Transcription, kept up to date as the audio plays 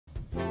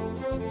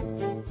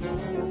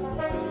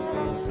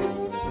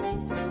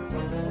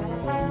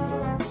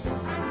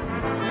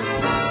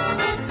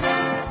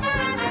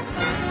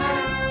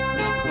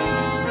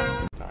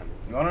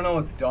You wanna know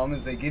what's dumb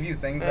is they give you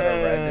things that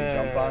are red to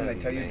jump on. They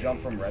tell you to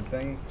jump from red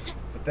things,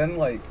 but then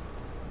like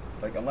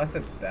unless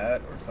it's that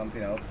or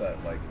something else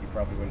that like you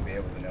probably wouldn't be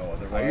able to know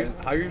otherwise.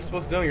 How are you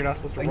supposed to know? You're not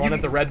supposed to run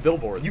at the red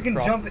billboards. You can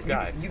across jump. the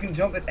sky. You can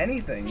jump at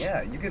anything.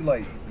 Yeah, you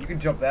can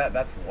jump that.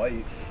 That's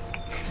white.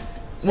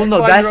 Well,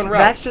 no,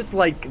 that's just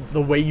like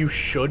the way you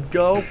should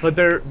go. But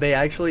they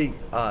actually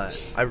I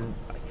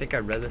think I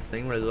read this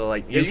thing where they're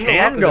like you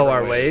can go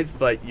our ways,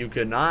 but you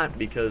could not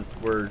because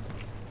we're.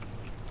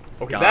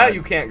 Okay, that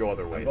you can't go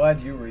other ways. I'm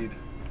glad you read.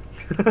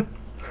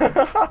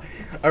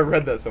 I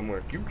read that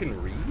somewhere. You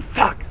can read?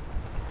 Fuck!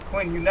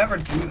 Quinn, you never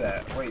do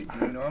that. Wait, do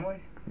you normally?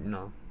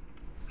 No.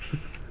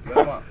 You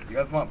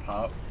guys want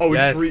pop? Oh,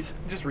 yes.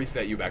 just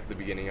reset you back to the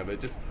beginning of it.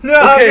 Just no,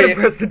 okay. I'm gonna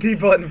press the D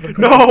button for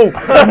Quinn. No!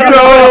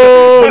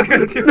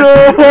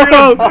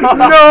 No!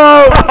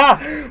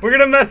 No! We're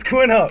gonna mess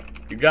Quinn up.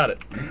 You got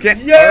it. You can't.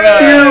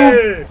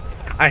 Yay!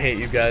 I hate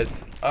you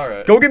guys.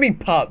 Alright. Go get me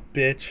pop,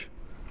 bitch.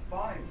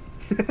 Fine.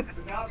 But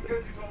not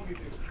because you told me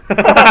to.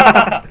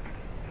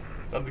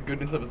 It's out of the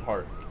goodness of his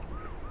heart.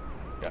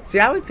 Yeah. See,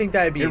 I would think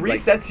that'd be. It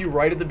resets you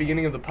right at the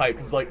beginning of the pipe.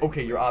 It's like,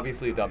 okay, you're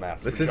obviously a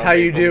dumbass. This is how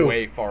you do.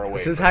 Way far away.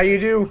 This is how you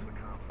do.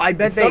 I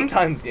bet they.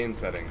 Sometimes game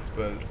settings,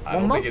 but I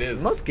don't think it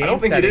is. Most game I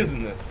don't think it is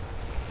settings. in this.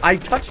 I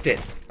touched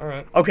it. All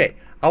right. Okay,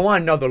 I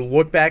want another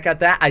look back at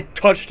that. I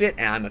touched it,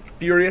 and I'm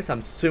furious.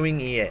 I'm suing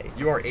EA.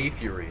 You are a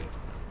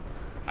furious.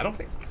 I don't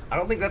think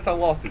that's how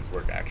lawsuits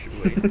work.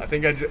 Actually, I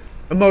think I just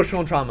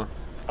Emotional trauma.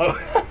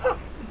 Oh.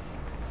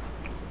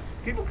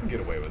 People can get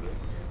away with it.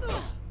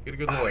 Get a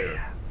good lawyer.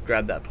 Yeah.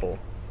 Grab that pole.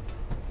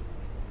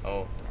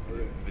 Oh,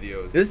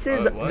 videos.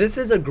 This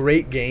is a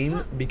great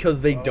game because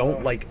they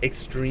don't like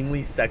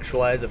extremely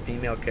sexualize a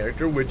female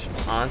character, which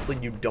honestly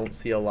you don't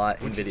see a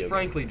lot in video games.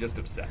 Frankly, just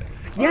upsetting.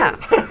 Yeah.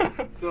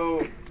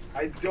 So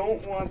I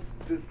don't want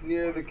this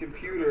near the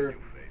computer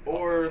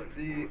or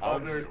the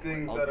other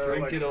things that are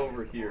drink like. it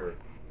over here.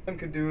 What you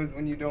can do is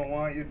when you don't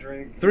want your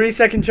drink.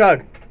 3-second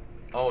chug.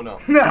 Oh no.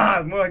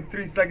 Nah, more like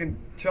 3-second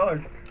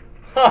chug.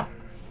 Ha!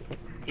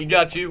 He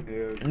got you.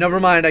 Dude. Never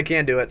mind, I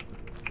can't do it.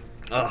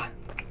 Ugh.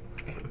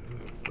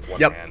 One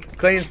Yep. hand.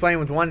 Clayton's playing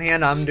with one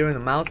hand. I'm doing the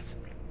mouse.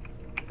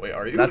 Wait,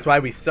 are you? That's why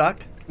we suck.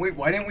 Wait,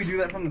 why didn't we do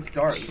that from the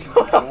start? This is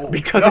cold.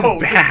 Because No,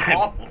 it's bad. It's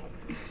awful.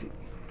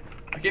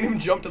 I can't even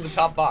jump to the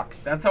top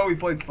box. That's how we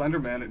played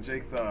Slenderman at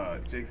Jake's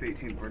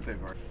 18th birthday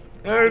party.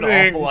 I an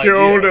didn't awful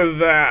go idea. to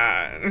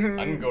that. I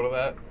didn't go to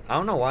that. I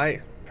don't know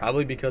why.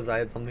 Probably because I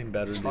had something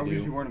better to Probably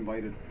because you do. weren't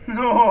invited.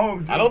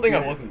 No, I don't think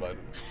I was invited.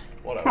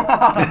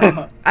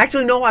 Whatever.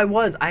 Actually, no, I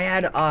was. I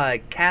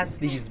had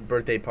Cassidy's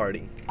birthday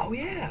party. Oh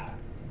yeah.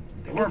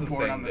 They It was weren't the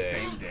born same on the day.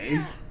 same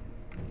day.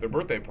 Their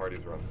birthday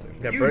parties were on the same day.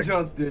 Their You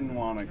just didn't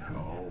want to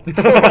go.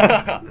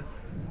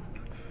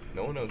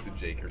 No one knows who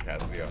Jake or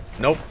Cassidy are.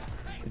 Nope.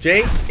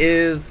 Jake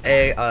is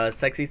a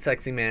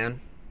sexy man,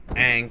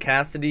 and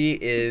Cassidy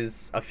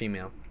is a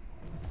female.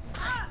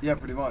 Yeah,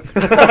 pretty much.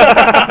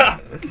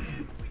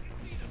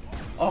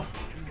 Oh,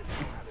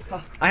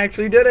 I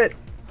actually did it.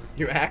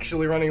 you're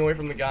actually running away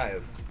from the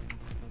guys.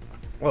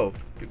 Whoa.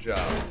 Good job.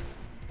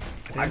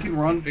 I can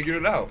run. Figured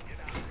it out.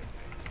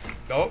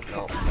 Nope.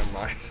 No, never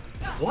mind.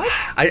 What?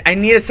 I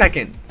need a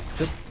second.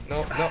 Just.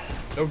 No,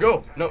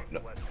 go. No.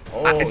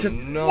 Oh,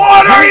 no.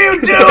 What are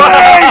you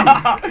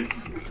doing?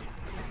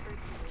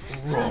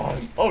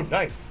 Wrong. Oh,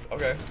 nice.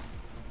 Okay.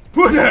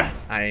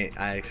 I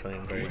actually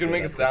am very You're just gonna good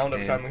make a at this sound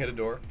every game. time we hit a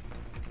door.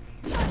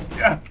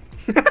 Yeah.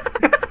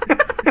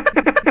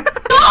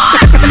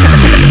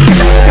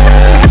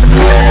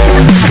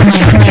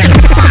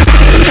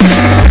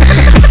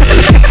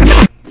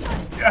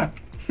 Yeah.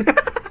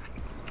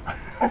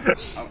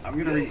 I'm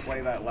gonna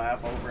replay that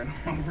laugh over and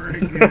over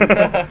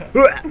again.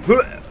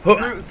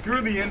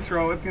 Screw the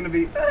intro. It's gonna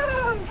be.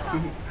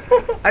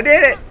 I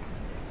did it.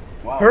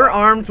 Wow. Her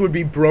arms would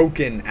be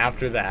broken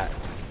after that.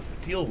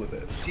 Deal with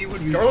it. She would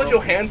be Scarlett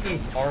broken.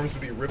 Johansson's arms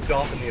would be ripped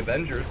off in the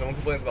Avengers. No one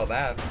complains about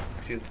that.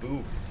 She has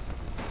boobs.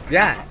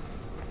 Yeah.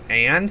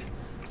 And?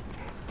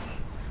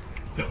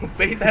 So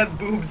Faith has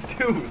boobs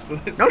too. So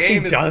this No, game she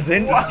is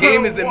doesn't. This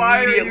game is Why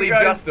are you immediately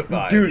guys-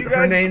 justified. Dude, You her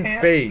guys name's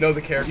can't- Faith. No,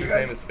 the character's You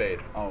guys- name is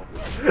Faith. Oh.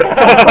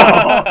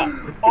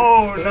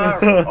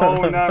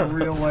 Not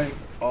real life.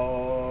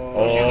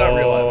 Oh, she's not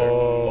real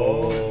either.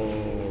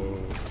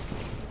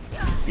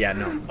 Yeah,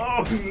 no.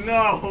 Oh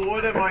no!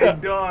 What have I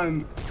done?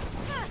 Did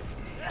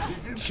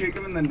you just kick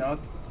him in the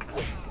nuts?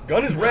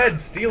 Gun is red.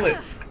 Steal it.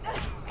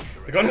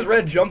 The gun is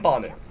red. Jump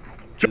on it.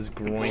 His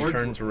groin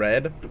turns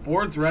red. The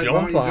board's red. Jump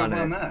Why don't you on jump it.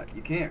 on that?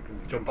 You can't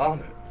because Jump on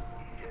it.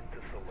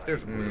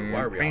 Stairs are blue.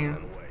 Why are we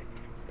on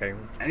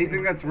them?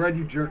 anything that's red,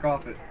 you jerk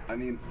off it. I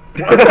mean.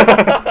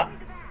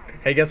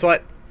 Hey, guess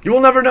what? You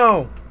will never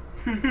know.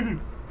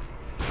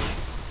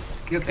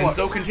 Guess And what?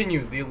 so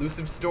continues the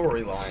elusive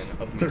storyline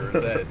of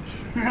Mirror's Edge.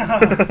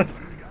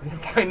 We'll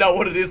find out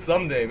what it is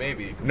someday,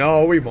 maybe.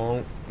 No, we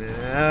won't. Probably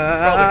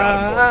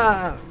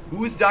got him.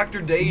 Who is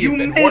Dr. Dave You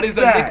and what is missed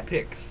a that. Nick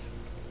Picks?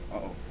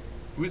 Uh-oh.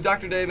 Who is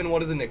Dr. Dave and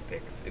what is a Nick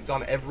Picks? It's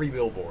on every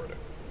billboard.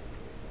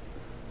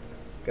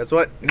 Guess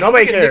what? It's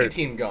Nobody like a cares.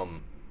 nicotine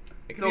gum.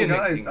 It could So be a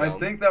guys, nicotine I gum.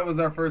 think that was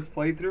our first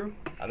playthrough.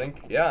 I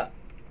think, yeah.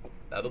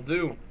 That'll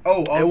do.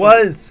 Oh, also, It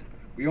was.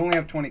 We only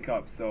have 20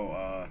 cups, so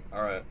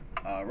Alright.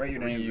 write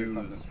your names or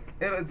something. Reuse.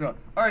 It's all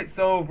right.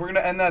 So we're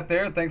gonna end that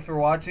there. Thanks for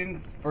watching.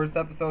 First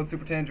episode,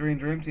 Super Tangerine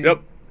Dream Team. Yep.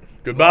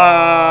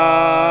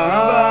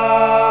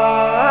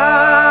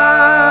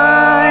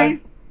 Goodbye.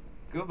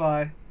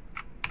 Goodbye.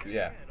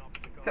 Yeah.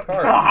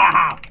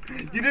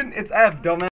 You didn't. It's F, dumbass.